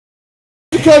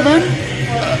Kevin.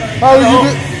 Are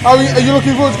you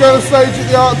looking forward to going on stage at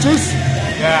the Arches?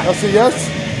 Yeah. That's a yes.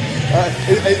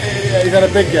 Is that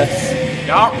a big yes?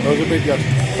 Yeah. That was a big yes.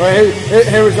 Right,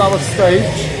 here is our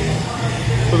stage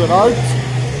for the night.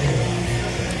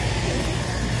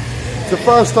 It's the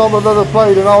first time I've ever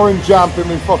played an orange amp in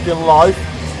my fucking life.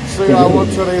 See,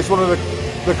 it's one of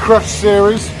the Crush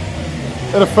series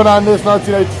in a Fernandez,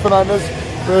 1980 Fernandez,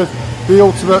 with the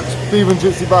ultimate Thieving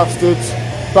Gypsy Bastards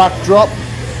backdrop.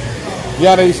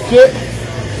 Yanni's kit,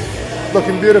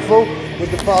 looking beautiful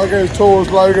with the Fargo Tours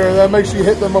logo there. Make sure you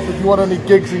hit them up if you want any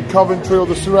gigs in Coventry or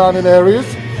the surrounding areas.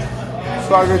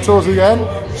 Fargo Tours again.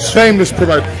 Shameless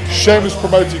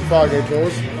promoting Fargo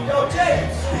Tours. Yo,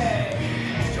 James.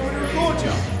 Do you want to record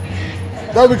you?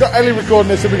 No, we've got Ellie recording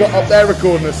this and we've got up there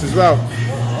recording this as well.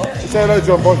 Say hello,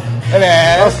 John boy. Hello.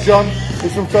 That's John.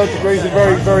 He's from 3rd Degree. He's a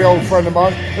very, very old friend of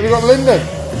mine. And we've got Lyndon.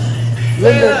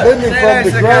 Lyndon from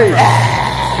the grave.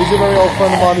 He's a very old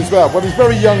friend of mine as well. But he's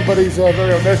very young, but he's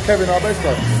very old. There's Kevin, our best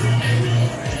guy.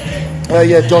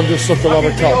 Yeah, John just sucked a lot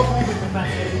of cock.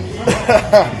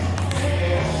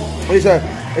 He's a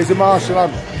Marshall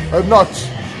amp. I'm not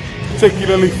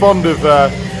particularly fond of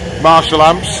Marshall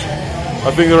amps.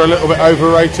 I think they're a little bit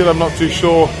overrated. I'm not too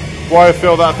sure why I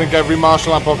feel that. I think every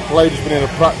Marshall amp I've played has been in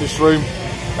a practice room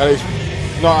and it's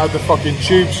not had the fucking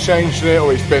tubes changed in it,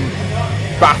 or it's been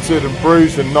battered and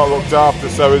bruised and not looked after.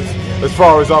 So as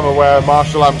far as I'm aware,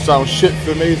 Marshall amp sounds shit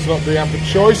for me. It's not the amp of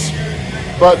choice,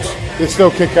 but they still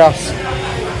kick-ass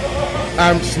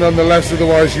amps nonetheless.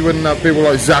 Otherwise you wouldn't have people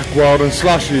like Zach Wild and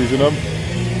Slash using them.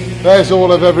 There's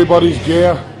all of everybody's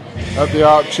gear at the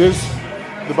Arches.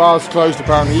 The bar's closed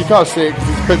apparently. You can't see it because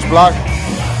it's pitch black.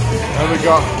 And we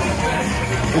got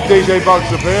the DJ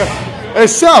Bugs up here. Hey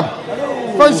Sam!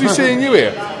 Fancy seeing you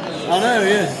here. I know,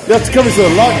 yeah. You have to come into the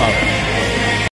light, man.